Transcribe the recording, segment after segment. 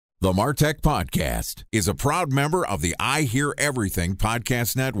The MarTech Podcast is a proud member of the I Hear Everything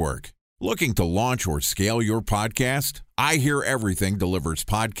Podcast Network. Looking to launch or scale your podcast? I Hear Everything delivers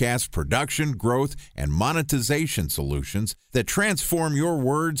podcast production, growth, and monetization solutions that transform your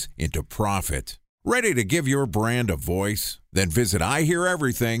words into profit. Ready to give your brand a voice? Then visit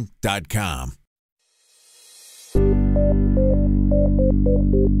iheareverything.com.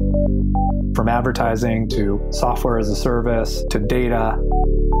 From advertising to software as a service to data.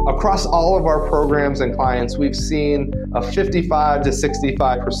 Across all of our programs and clients, we've seen a 55 to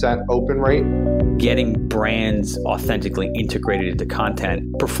 65% open rate. Getting brands authentically integrated into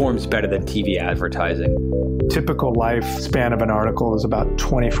content performs better than TV advertising. Typical lifespan of an article is about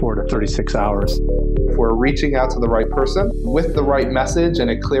 24 to 36 hours. If we're reaching out to the right person with the right message and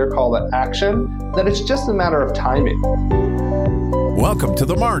a clear call to action, then it's just a matter of timing. Welcome to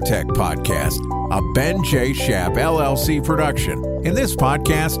the MarTech Podcast, a Ben J. Schaap LLC production. In this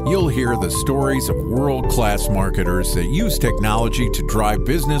podcast, you'll hear the stories of world-class marketers that use technology to drive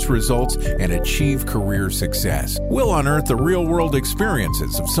business results and achieve career success. We'll unearth the real-world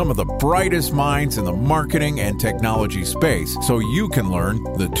experiences of some of the brightest minds in the marketing and technology space so you can learn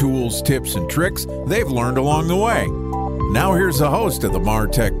the tools, tips, and tricks they've learned along the way. Now here's the host of the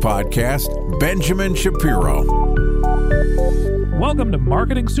MarTech Podcast, Benjamin Shapiro. Welcome to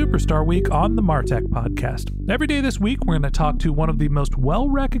Marketing Superstar Week on the MarTech Podcast. Every day this week, we're going to talk to one of the most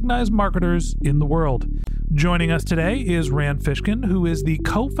well-recognized marketers in the world. Joining us today is Rand Fishkin, who is the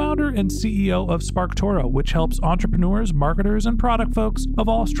co-founder and CEO of SparkToro, which helps entrepreneurs, marketers, and product folks of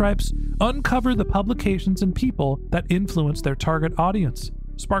all stripes uncover the publications and people that influence their target audience.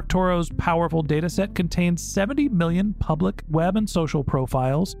 SparkToro's powerful dataset contains 70 million public web and social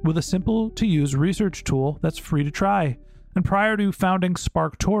profiles with a simple-to-use research tool that's free to try. And prior to founding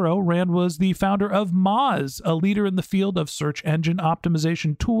SparkToro, Rand was the founder of Moz, a leader in the field of search engine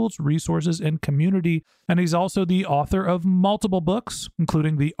optimization tools, resources, and community. And he's also the author of multiple books,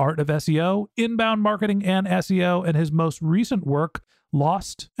 including The Art of SEO, Inbound Marketing and SEO, and his most recent work,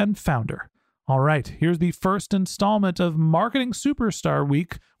 Lost and Founder. All right, here's the first installment of Marketing Superstar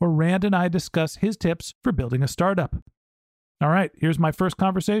Week, where Rand and I discuss his tips for building a startup. All right, here's my first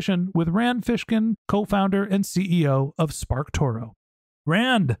conversation with Rand Fishkin, co-founder and CEO of SparkToro.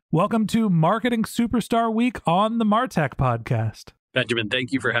 Rand, welcome to Marketing Superstar Week on the MarTech Podcast. Benjamin,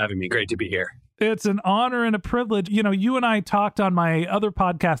 thank you for having me. Great to be here. It's an honor and a privilege. You know, you and I talked on my other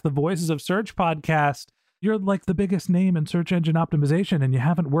podcast, the Voices of Search podcast. You're like the biggest name in search engine optimization, and you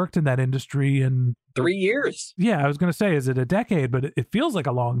haven't worked in that industry in 3 years. Yeah, I was going to say, is it a decade? But it feels like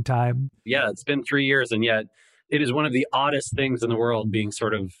a long time. Yeah, it's been 3 years, and yet it is one of the oddest things in the world being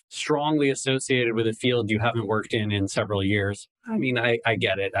sort of strongly associated with a field you haven't worked in several years. I mean, I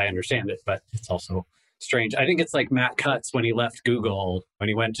get it. I understand it, but it's also strange. I think it's like Matt Cutts when he left Google, when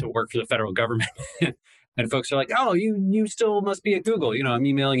he went to work for the federal government. And folks are like, oh, you still must be at Google. You know, I'm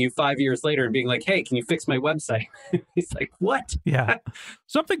emailing you 5 years later and being like, hey, can you fix my website? He's like, what? Yeah.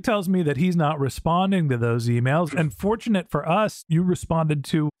 Something tells me that he's not responding to those emails. And fortunate for us, you responded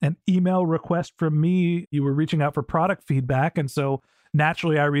to an email request from me. You were reaching out for product feedback. And so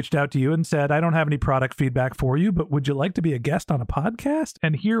naturally, I reached out to you and said, I don't have any product feedback for you, but would you like to be a guest on a podcast?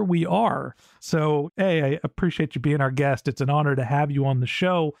 And here we are. So, hey, I appreciate you being our guest. It's an honor to have you on the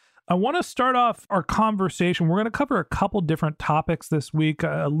show. I want to start off our conversation. We're going to cover a couple different topics this week,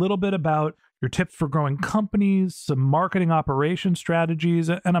 a little bit about your tips for growing companies, some marketing operation strategies.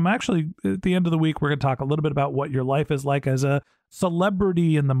 And I'm actually, at the end of the week, we're going to talk a little bit about what your life is like as a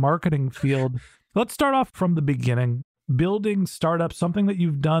celebrity in the marketing field. Let's start off from the beginning. Building startups, something that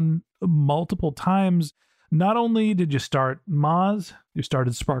you've done multiple times. Not only did you start Moz, you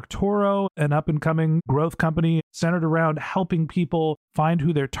started SparkToro, an up-and-coming growth company centered around helping people find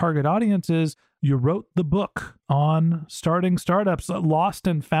who their target audience is. You wrote the book on starting startups, Lost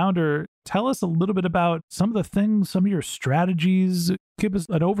and Founder. Tell us a little bit about some of the things, some of your strategies. Give us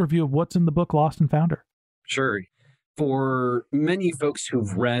an overview of what's in the book, Lost and Founder. Sure. For many folks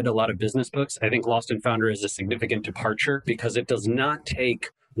who've read a lot of business books, I think Lost and Founder is a significant departure because it does not take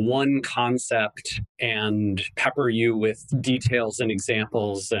one concept and pepper you with details and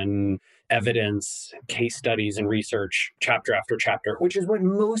examples and evidence, case studies and research chapter after chapter, which is what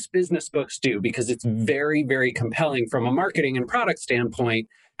most business books do because it's very, very compelling from a marketing and product standpoint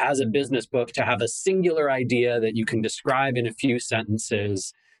as a business book to have a singular idea that you can describe in a few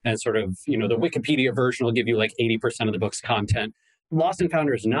sentences and sort of, you know, the Wikipedia version will give you like 80% of the book's content. Lost and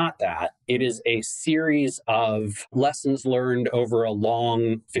Founder is not that. It is a series of lessons learned over a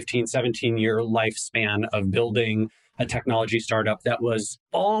long 15, 17-year lifespan of building a technology startup that was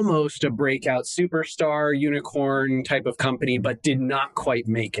almost a breakout superstar unicorn type of company, but did not quite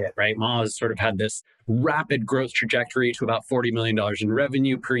make it, right? Moz sort of had this rapid growth trajectory to about $40 million in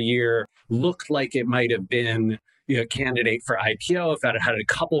revenue per year, looked like it might have been a candidate for IPO if that had a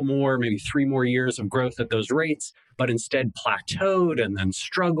couple more, maybe 3 more years of growth at those rates, but instead plateaued and then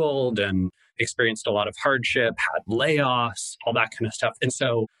struggled and experienced a lot of hardship, had layoffs, all that kind of stuff. And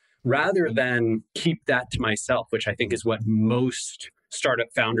so rather than keep that to myself, which I think is what most startup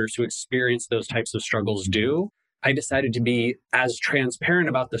founders who experience those types of struggles do, I decided to be as transparent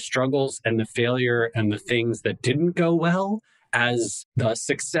about the struggles and the failure and the things that didn't go well as the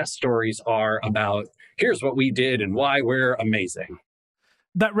success stories are about here's what we did and why we're amazing.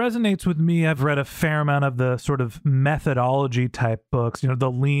 That resonates with me. I've read a fair amount of the sort of methodology type books. The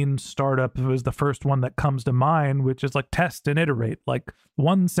lean startup was the first one that comes to mind, which is like test and iterate, like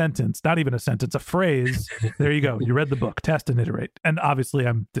one sentence, not even a sentence, a phrase. There you go. You read the book, test and iterate. And obviously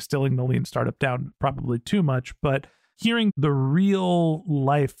I'm distilling the lean startup down probably too much, but hearing the real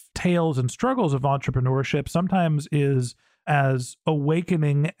life tales and struggles of entrepreneurship sometimes is as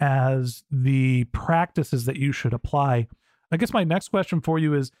awakening as the practices that you should apply. I guess my next question for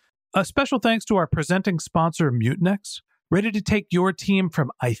you is a special thanks to our presenting sponsor, Mutinex. Ready to take your team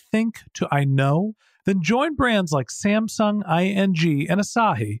from I think to I know? Then join brands like Samsung, ING, and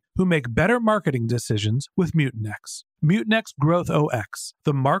Asahi who make better marketing decisions with Mutinex. Mutinex Growth OX,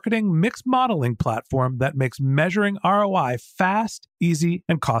 the marketing mix modeling platform that makes measuring ROI fast, easy,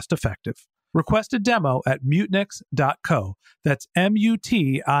 and cost-effective. Request a demo at mutinex.co. That's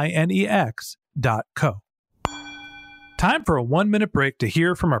MUTINEX.co. Time for a 1-minute break to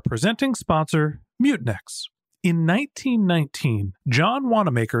hear from our presenting sponsor, Mutinex. In 1919, John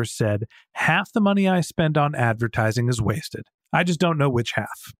Wanamaker said, "Half the money I spend on advertising is wasted. I just don't know which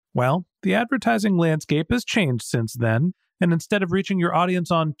half." Well, the advertising landscape has changed since then, and instead of reaching your audience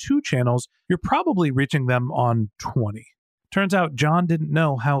on 2 channels, you're probably reaching them on 20. Turns out John didn't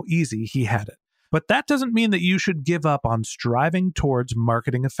know how easy he had it. But that doesn't mean that you should give up on striving towards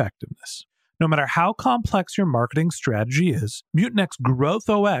marketing effectiveness. No matter how complex your marketing strategy is, Mutinex Growth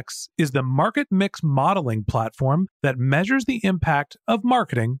OX is the market mix modeling platform that measures the impact of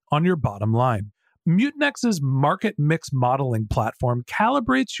marketing on your bottom line. Mutinex's market mix modeling platform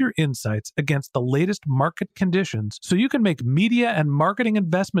calibrates your insights against the latest market conditions so you can make media and marketing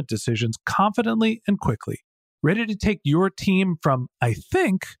investment decisions confidently and quickly. Ready to take your team from I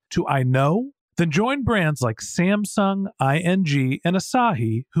think to I know? Then join brands like Samsung, ING, and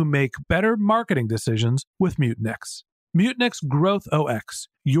Asahi who make better marketing decisions with Mutinex. Mutinex Growth OX.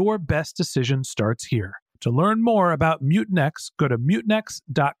 Your best decision starts here. To learn more about Mutinex, go to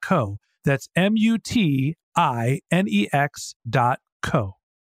mutinex.co. That's MUTINEX.co.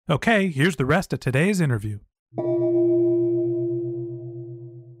 Okay, here's the rest of today's interview.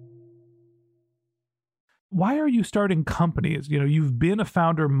 Why are you starting companies? You've been a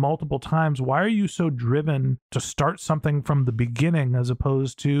founder multiple times. Why are you so driven to start something from the beginning as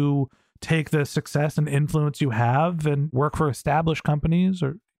opposed to take the success and influence you have and work for established companies?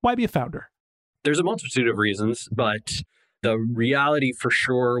 Or why be a founder? There's a multitude of reasons, but the reality for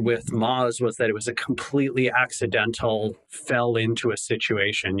sure with Moz was that it was a completely accidental, fell into a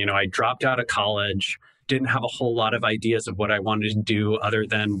situation. I dropped out of college, didn't have a whole lot of ideas of what I wanted to do other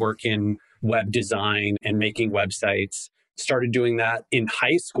than work in web design and making websites. Started doing that in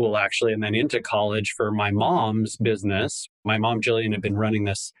high school, actually, and then into college for my mom's business. My mom, Jillian, had been running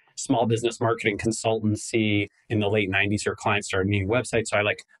this small business marketing consultancy in the late 90s. Her clients started needing websites. So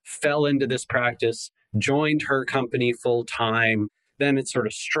I fell into this practice, joined her company full time. Then it sort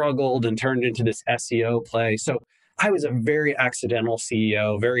of struggled and turned into this SEO play. So I was a very accidental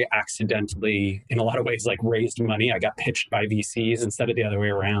CEO, very accidentally, in a lot of ways, raised money. I got pitched by VCs instead of the other way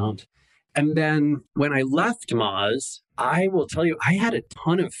around. And then when I left Moz, I will tell you, I had a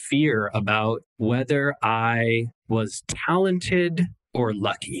ton of fear about whether I was talented or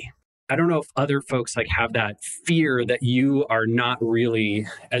lucky. I don't know if other folks have that fear that you are not really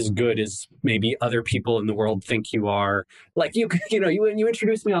as good as maybe other people in the world think you are. When you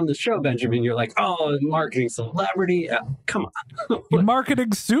introduced me on the show, Benjamin, you're like, oh, marketing celebrity. Come on. Marketing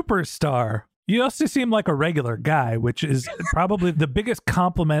superstar. You also seem like a regular guy, which is probably the biggest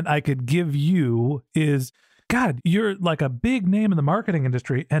compliment I could give you is, God, you're like a big name in the marketing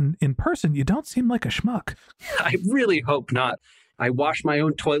industry. And in person, you don't seem like a schmuck. I really hope not. I wash my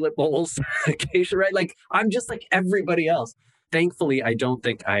own toilet bowls occasionally, right? I'm just like everybody else. Thankfully, I don't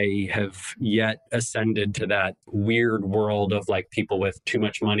think I have yet ascended to that weird world of people with too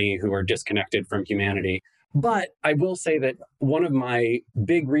much money who are disconnected from humanity. But I will say that one of my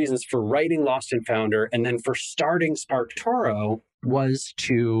big reasons for writing Lost and Founder and then for starting SparkToro was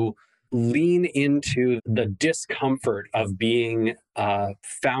to lean into the discomfort of being a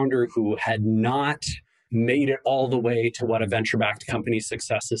founder who had not made it all the way to what a venture-backed company's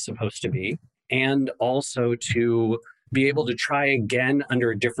success is supposed to be, and also to be able to try again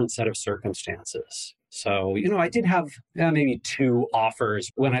under a different set of circumstances. So, I did have maybe 2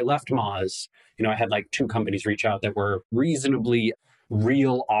 offers when I left Moz. I had like 2 companies reach out that were reasonably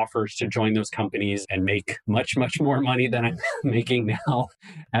real offers to join those companies and make much, much more money than I'm making now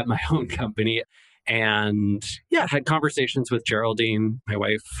at my own company. And had conversations with Geraldine, my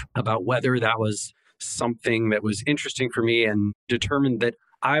wife, about whether that was something that was interesting for me, and determined that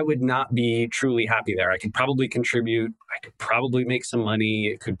I would not be truly happy there. I could probably contribute. I could probably make some money.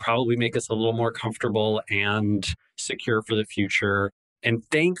 It could probably make us a little more comfortable and secure for the future. And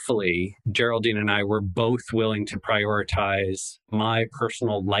thankfully, Geraldine and I were both willing to prioritize my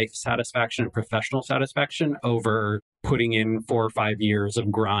personal life satisfaction and professional satisfaction over putting in 4 or 5 years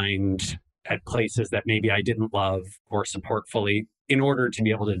of grind at places that maybe I didn't love or support fully in order to be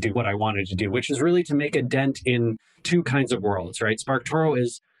able to do what I wanted to do, which is really to make a dent in 2 kinds of worlds, right? SparkToro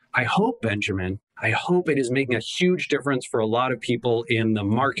is, I hope, Benjamin, it is making a huge difference for a lot of people in the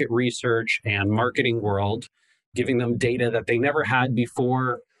market research and marketing world, giving them data that they never had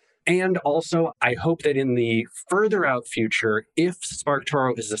before. And also, I hope that in the further out future, if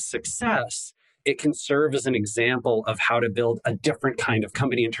SparkToro is a success, it can serve as an example of how to build a different kind of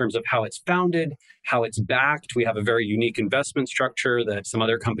company in terms of how it's founded, how it's backed. We have a very unique investment structure that some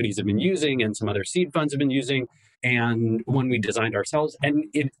other companies have been using and some other seed funds have been using, and one we designed ourselves. And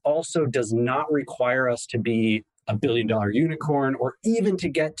it also does not require us to be a billion-dollar unicorn or even to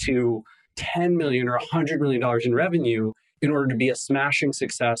get to $10 million or $100 million in revenue in order to be a smashing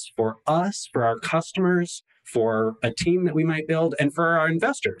success for us, for our customers, for a team that we might build, and for our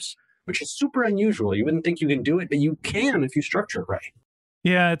investors, which is super unusual. You wouldn't think you can do it, but you can if you structure it right.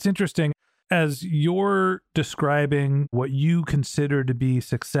 Yeah, it's interesting. As you're describing what you consider to be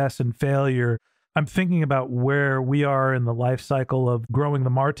success and failure, I'm thinking about where we are in the life cycle of growing the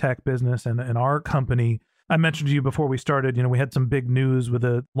MarTech business and our company. I mentioned to you before we started, we had some big news with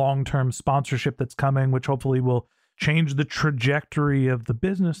a long-term sponsorship that's coming, which hopefully will change the trajectory of the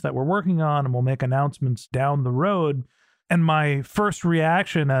business that we're working on, and we'll make announcements down the road. And my first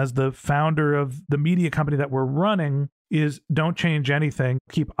reaction as the founder of the media company that we're running is don't change anything.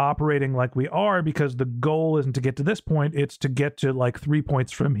 Keep operating like we are, because the goal isn't to get to this point. It's to get to like 3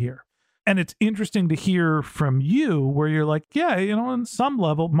 points from here. And it's interesting to hear from you where you're like, yeah, on some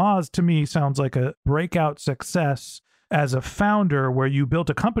level, Moz to me sounds like a breakout success as a founder where you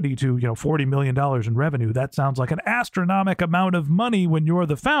built a company to, $40 million in revenue. That sounds like an astronomical amount of money when you're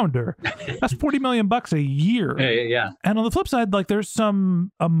the founder. That's $40 million a year. Yeah. And on the flip side, like there's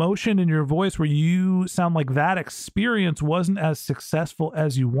some emotion in your voice where you sound like that experience wasn't as successful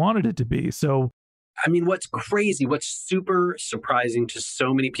as you wanted it to be. So, what's crazy, what's super surprising to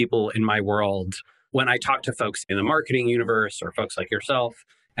so many people in my world, when I talk to folks in the marketing universe or folks like yourself,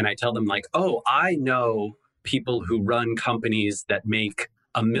 and I tell them like, oh, I know people who run companies that make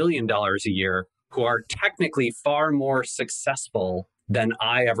 $1 million a year who are technically far more successful than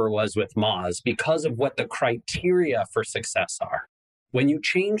I ever was with Moz because of what the criteria for success are. When you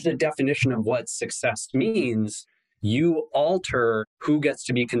change the definition of what success means, you alter who gets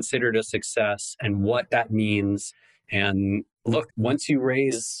to be considered a success and what that means. And look, once you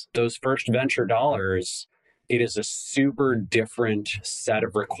raise those first venture dollars, it is a super different set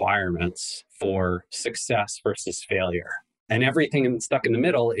of requirements for success versus failure. And everything stuck in the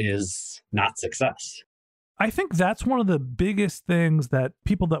middle is not success. I think that's one of the biggest things that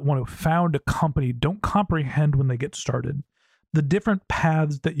people that want to found a company don't comprehend when they get started. The different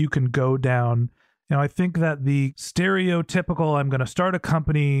paths that you can go down. I think that the stereotypical, I'm going to start a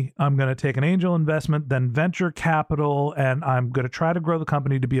company, I'm going to take an angel investment, then venture capital, and I'm going to try to grow the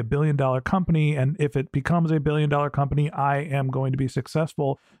company to be $1 billion company. And if it becomes a $1 billion company, I am going to be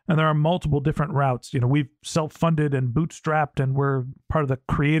successful. And there are multiple different routes. We've self-funded and bootstrapped, and we're part of the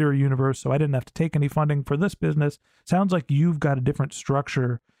creator universe, so I didn't have to take any funding for this business. Sounds like you've got a different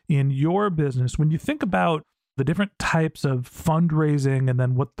structure in your business. When you think about the different types of fundraising and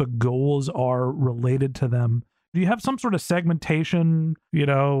then what the goals are related to them, do you have some sort of segmentation,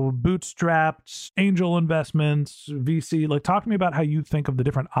 bootstrapped, angel investments, VC? Like, talk to me about how you think of the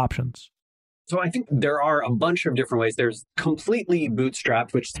different options. So I think there are a bunch of different ways. There's completely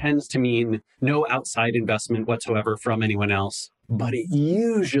bootstrapped, which tends to mean no outside investment whatsoever from anyone else. But it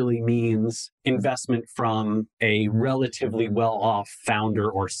usually means investment from a relatively well-off founder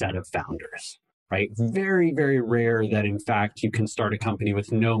or set of founders. right? Very, very rare that, in fact, you can start a company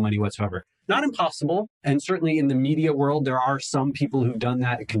with no money whatsoever. Not impossible. And certainly in the media world, there are some people who've done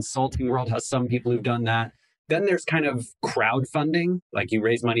that. The consulting world has some people who've done that. Then there's kind of crowdfunding, like you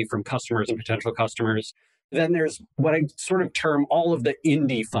raise money from customers and potential customers. Then there's what I sort of term all of the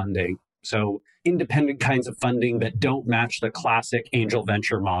indie funding. So independent kinds of funding that don't match the classic angel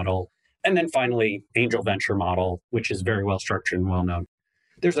venture model. And then finally, angel venture model, which is very well structured and well known.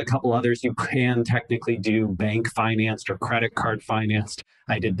 There's a couple others you can technically do, bank financed or credit card financed.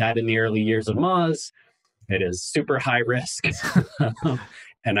 I did that in the early years of Moz. It is super high risk.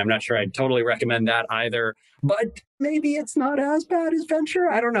 And I'm not sure I'd totally recommend that either. But maybe it's not as bad as venture.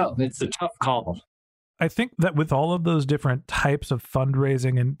 I don't know. It's a tough call. I think that with all of those different types of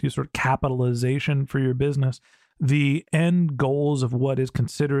fundraising and sort of capitalization for your business, the end goals of what is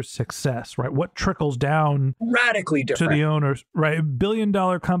considered success, right? What trickles down radically different to the owners, right? $1 billion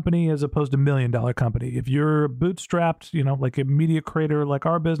company as opposed to $1 million company. If you're bootstrapped, like a media creator like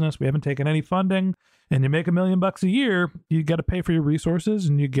our business, we haven't taken any funding, and you make $1 million a year, you got to pay for your resources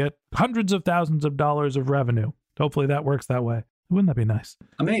and you get hundreds of thousands of dollars of revenue. Hopefully that works that way. Wouldn't that be nice?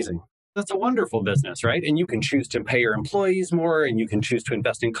 Amazing. That's a wonderful business, right? And you can choose to pay your employees more, and you can choose to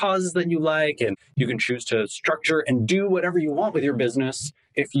invest in causes that you like, and you can choose to structure and do whatever you want with your business.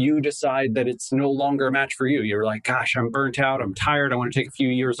 If you decide that it's no longer a match for you, you're like, gosh, I'm burnt out, I'm tired, I want to take a few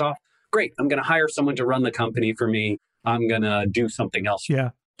years off. Great, I'm going to hire someone to run the company for me. I'm going to do something else. Yeah.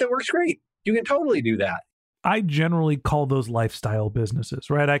 That works great. You can totally do that. I generally call those lifestyle businesses,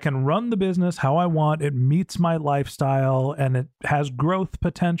 right? I can run the business how I want. It meets my lifestyle and it has growth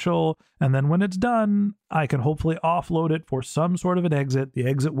potential. And then when it's done, I can hopefully offload it for some sort of an exit. The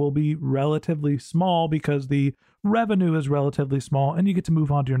exit will be relatively small because the revenue is relatively small and you get to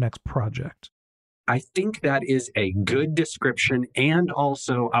move on to your next project. I think that is a good description. And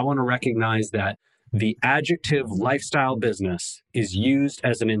also, I want to recognize that the adjective lifestyle business is used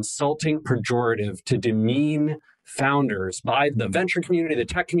as an insulting pejorative to demean founders by the venture community, the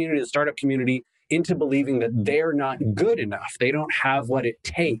tech community, the startup community into believing that they're not good enough. They don't have what it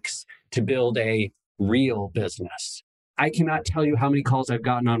takes to build a real business. I cannot tell you how many calls I've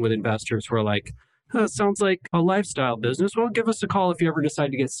gotten on with investors who are like, oh, it sounds like a lifestyle business. Well, give us a call if you ever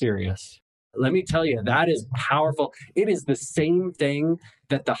decide to get serious. Let me tell you, that is powerful. It is the same thing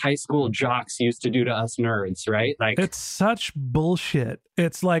that the high school jocks used to do to us nerds, right? Like, it's such bullshit.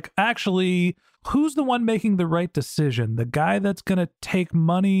 It's like, actually, who's the one making the right decision? The guy that's going to take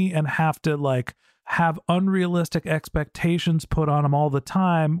money and have to have unrealistic expectations put on him all the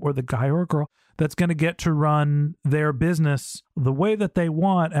time, or the guy or girl that's going to get to run their business the way that they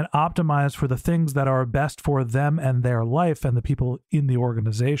want and optimize for the things that are best for them and their life and the people in the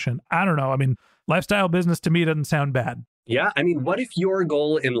organization. I don't know. I mean, lifestyle business to me doesn't sound bad. Yeah. I mean, what if your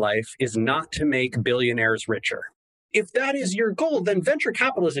goal in life is not to make billionaires richer? If that is your goal, then venture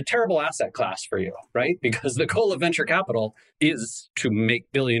capital is a terrible asset class for you, right? Because the goal of venture capital is to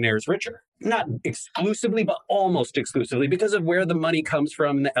make billionaires richer. Not exclusively, but almost exclusively, because of where the money comes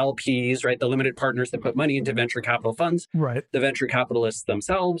from, the LPs, right? The limited partners that put money into venture capital funds, right? The venture capitalists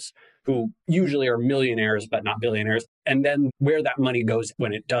themselves, who usually are millionaires, but not billionaires. And then where that money goes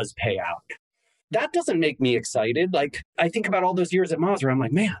when it does pay out. That doesn't make me excited. Like, I think about all those years at Moz where I'm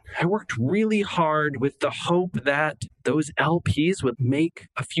like, man, I worked really hard with the hope that those LPs would make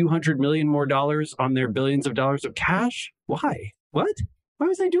a few $100 million more on their billions of dollars of cash. Why? What? Why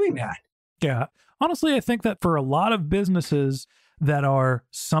was I doing that? Yeah. Honestly, I think that for a lot of businesses that are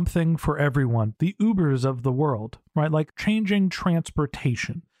something for everyone, the Ubers of the world, right? Like changing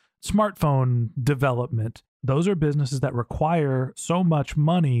transportation, smartphone development, those are businesses that require so much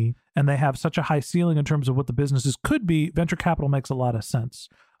money and they have such a high ceiling in terms of what the businesses could be. Venture capital makes a lot of sense.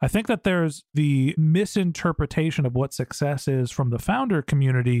 I think that there's the misinterpretation of what success is from the founder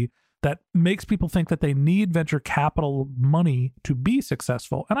community that makes people think that they need venture capital money to be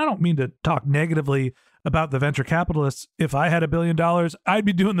successful. And I don't mean to talk negatively about the venture capitalists. If I had $1 billion, I'd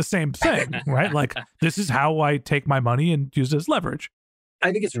be doing the same thing, right? Like, this is how I take my money and use it as leverage.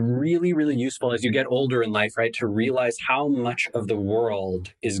 I think it's really, really useful as you get older in life, right, to realize how much of the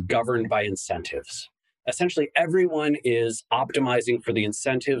world is governed by incentives. Essentially, everyone is optimizing for the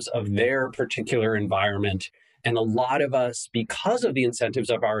incentives of their particular environment. And a lot of us, because of the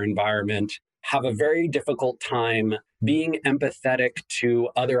incentives of our environment, have a very difficult time being empathetic to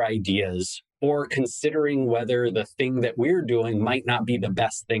other ideas or considering whether the thing that we're doing might not be the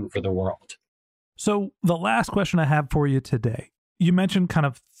best thing for the world. So the last question I have for you today, you mentioned kind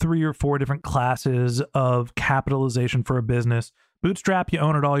of 3 or 4 different classes of capitalization for a business. Bootstrap, you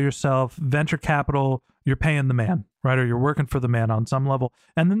own it all yourself. Venture capital, you're paying the man, right? Or you're working for the man on some level.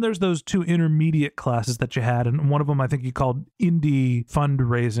 And then there's those two intermediate classes that you had. And one of them I think you called indie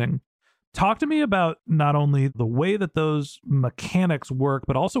fundraising. Talk to me about not only the way that those mechanics work,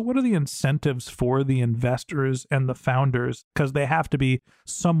 but also what are the incentives for the investors and the founders? Because they have to be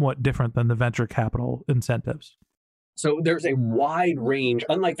somewhat different than the venture capital incentives. So there's a wide range,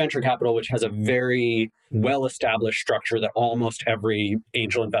 unlike venture capital, which has a very well-established structure that almost every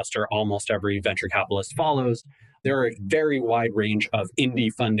angel investor, almost every venture capitalist follows. There are a very wide range of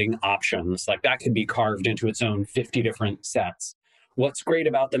indie funding options. Like that could be carved into its own 50 different sets. What's great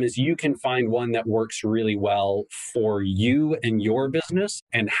about them is you can find one that works really well for you and your business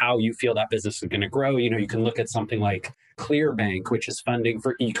and how you feel that business is going to grow. You can look at something like Clearbank, which is funding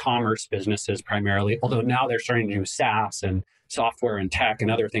for e-commerce businesses primarily, although now they're starting to do SaaS and software and tech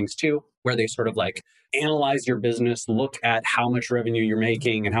and other things too, where they sort of like analyze your business, look at how much revenue you're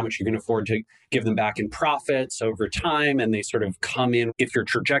making and how much you can afford to give them back in profits over time. And they sort of come in if your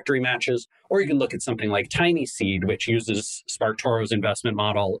trajectory matches. Or you can look at something like Tiny Seed, which uses SparkToro's investment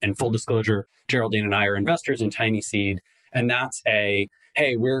model. And full disclosure, Geraldine and I are investors in Tiny Seed. And that's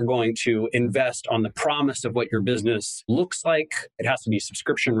hey, we're going to invest on the promise of what your business looks like. It has to be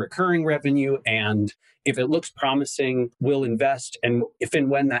subscription recurring revenue. And if it looks promising, we'll invest. And if and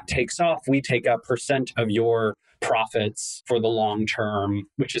when that takes off, we take a % of your profits for the long term,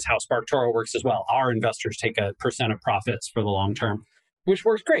 which is how SparkToro works as well. Our investors take a % of profits for the long term, which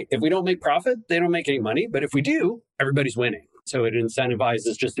works great. If we don't make profit, they don't make any money. But if we do, everybody's winning. So it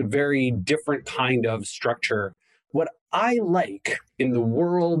incentivizes just a very different kind of structure. What I like in the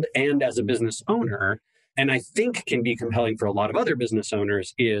world and as a business owner, and I think can be compelling for a lot of other business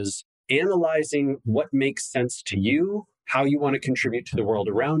owners, is analyzing what makes sense to you, how you want to contribute to the world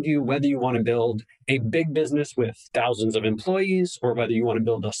around you, whether you want to build a big business with thousands of employees, or whether you want to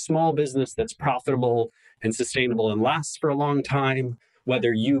build a small business that's profitable and sustainable and lasts for a long time,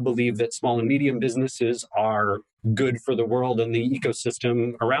 whether you believe that small and medium businesses are good for the world and the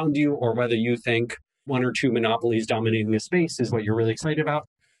ecosystem around you, or whether you think one or two monopolies dominating the space is what you're really excited about.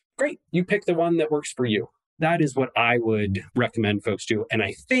 Great. You pick the one that works for you. That is what I would recommend folks do. And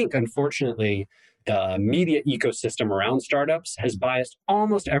I think, unfortunately, the media ecosystem around startups has biased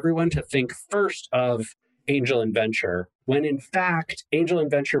almost everyone to think first of angel and venture, when in fact, angel and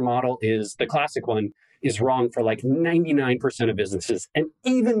venture model is the classic one, is wrong for like 99% of businesses. And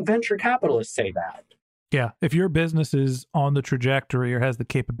even venture capitalists say that. Yeah. If your business is on the trajectory or has the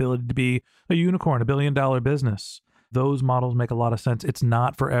capability to be a unicorn, $1 billion business, those models make a lot of sense. It's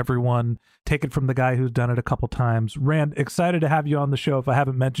not for everyone. Take it from the guy who's done it a couple times. Rand, excited to have you on the show. If I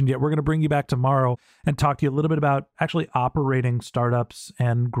haven't mentioned yet, we're going to bring you back tomorrow and talk to you a little bit about actually operating startups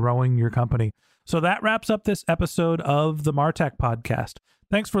and growing your company. So that wraps up this episode of the MarTech podcast.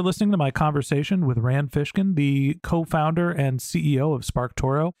 Thanks for listening to my conversation with Rand Fishkin, the co-founder and CEO of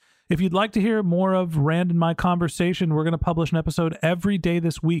SparkToro. If you'd like to hear more of Rand and my conversation, we're going to publish an episode every day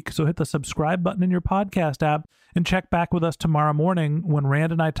this week. So hit the subscribe button in your podcast app and check back with us tomorrow morning when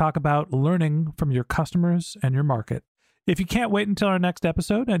Rand and I talk about learning from your customers and your market. If you can't wait until our next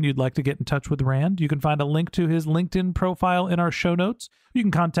episode and you'd like to get in touch with Rand, you can find a link to his LinkedIn profile in our show notes. You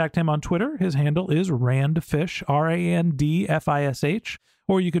can contact him on Twitter. His handle is Randfish, RANDFISH.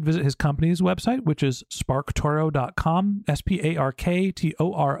 Or you could visit his company's website, which is SparkToro.com,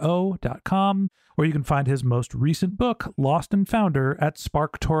 SparkToro.com. Or you can find his most recent book, Lost and Founder, at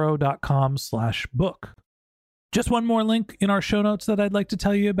SparkToro.com/book. Just one more link in our show notes that I'd like to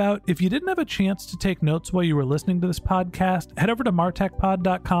tell you about. If you didn't have a chance to take notes while you were listening to this podcast, head over to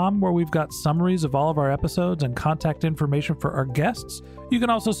martechpod.com, where we've got summaries of all of our episodes and contact information for our guests. You can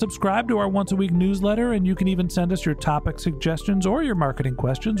also subscribe to our once-a-week newsletter, and you can even send us your topic suggestions or your marketing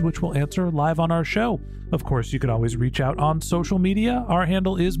questions, which we'll answer live on our show. Of course, you can always reach out on social media. Our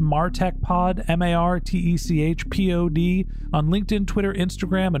handle is MarTechPod, MarTechPod, on LinkedIn, Twitter,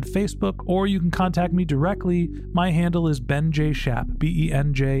 Instagram, and Facebook, or you can contact me directly. My handle is Ben J. Shap,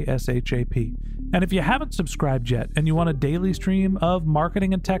 BenJShap. And if you haven't subscribed yet and you want a daily stream of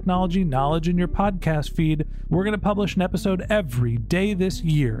marketing and technology knowledge in your podcast feed, we're going to publish an episode every day this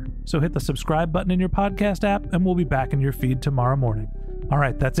year. So hit the subscribe button in your podcast app and we'll be back in your feed tomorrow morning. All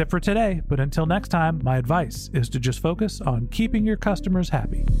right, that's it for today. But until next time, my advice is to just focus on keeping your customers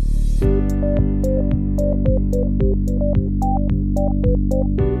happy.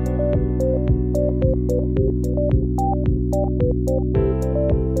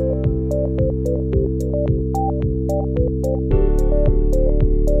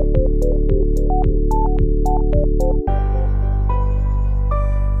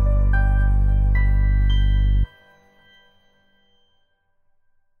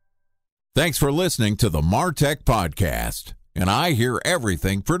 Thanks for listening to the MarTech Podcast, an I Hear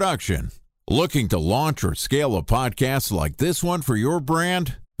Everything production. Looking to launch or scale a podcast like this one for your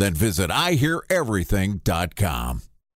brand? Then visit iheareverything.com.